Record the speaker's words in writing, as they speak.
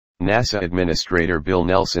NASA Administrator Bill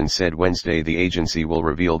Nelson said Wednesday the agency will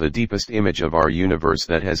reveal the deepest image of our universe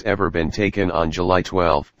that has ever been taken on July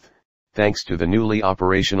 12, thanks to the newly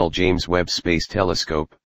operational James Webb Space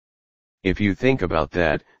Telescope. If you think about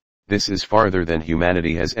that, this is farther than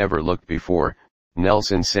humanity has ever looked before,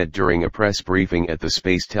 Nelson said during a press briefing at the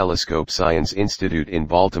Space Telescope Science Institute in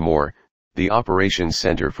Baltimore, the operations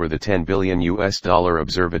center for the $10 billion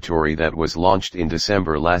observatory that was launched in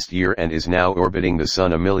December last year and is now orbiting the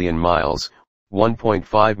Sun 1 million miles,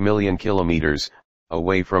 1.5 million kilometers,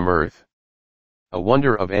 away from Earth. A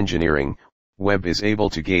wonder of engineering, Webb is able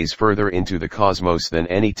to gaze further into the cosmos than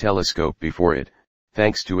any telescope before it,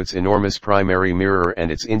 thanks to its enormous primary mirror and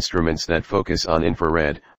its instruments that focus on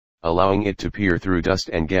infrared, allowing it to peer through dust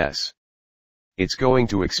and gas. It's going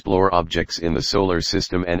to explore objects in the solar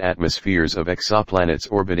system and atmospheres of exoplanets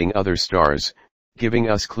orbiting other stars, giving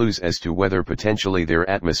us clues as to whether potentially their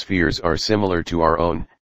atmospheres are similar to our own,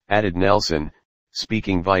 added Nelson,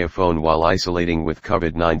 speaking via phone while isolating with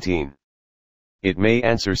COVID-19. It may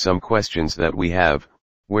answer some questions that we have: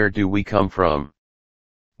 where do we come from?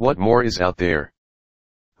 What more is out there?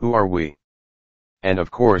 Who are we? And of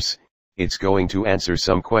course, it's going to answer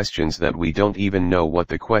some questions that we don't even know what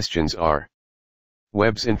the questions are.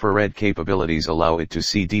 Webb's infrared capabilities allow it to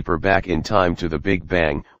see deeper back in time to the Big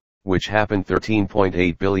Bang, which happened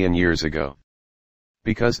 13.8 billion years ago.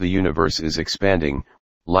 Because the universe is expanding,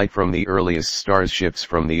 light from the earliest stars shifts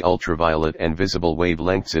from the ultraviolet and visible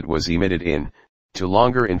wavelengths it was emitted in, to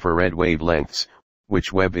longer infrared wavelengths,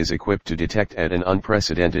 which Webb is equipped to detect at an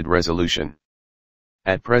unprecedented resolution.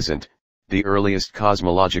 At present, the earliest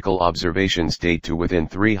cosmological observations date to within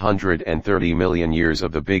 330 million years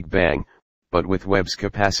of the Big Bang, but with Webb's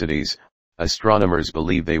capacities, astronomers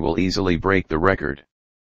believe they will easily break the record.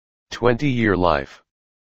 20-year life.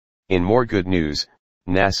 In more good news,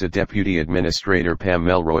 NASA Deputy Administrator Pam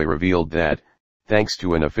Melroy revealed that, thanks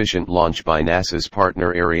to an efficient launch by NASA's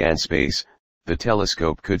partner Arianespace, the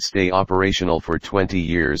telescope could stay operational for 20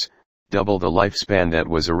 years, double the lifespan that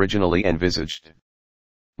was originally envisaged.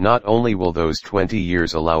 Not only will those 20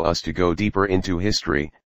 years allow us to go deeper into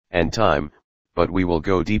history and time, but we will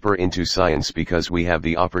go deeper into science because we have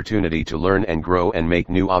the opportunity to learn and grow and make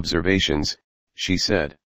new observations, she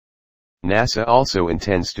said. NASA also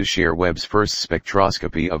intends to share Webb's first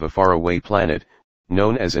spectroscopy of a faraway planet,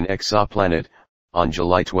 known as an exoplanet, on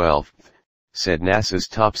July 12, said NASA's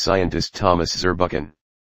top scientist Thomas Zurbuchen.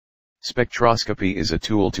 Spectroscopy is a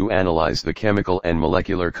tool to analyze the chemical and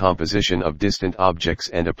molecular composition of distant objects,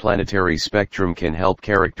 and a planetary spectrum can help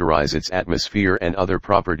characterize its atmosphere and other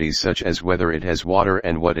properties such as whether it has water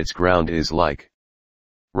and what its ground is like.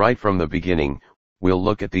 Right from the beginning, we'll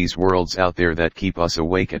look at these worlds out there that keep us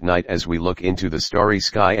awake at night as we look into the starry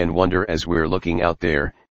sky and wonder as we're looking out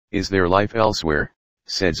there, is there life elsewhere,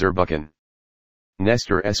 said Zurbuchen.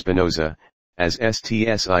 Nestor Espinosa, as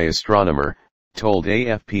STSI astronomer, told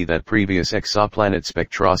AFP that previous exoplanet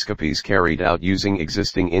spectroscopies carried out using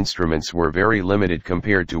existing instruments were very limited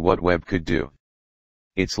compared to what Webb could do.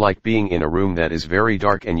 It's like being in a room that is very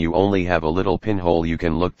dark and you only have a little pinhole you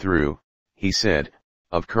can look through, he said,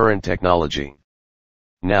 of current technology.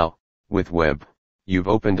 Now, with Webb, you've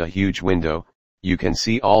opened a huge window, you can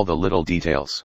see all the little details.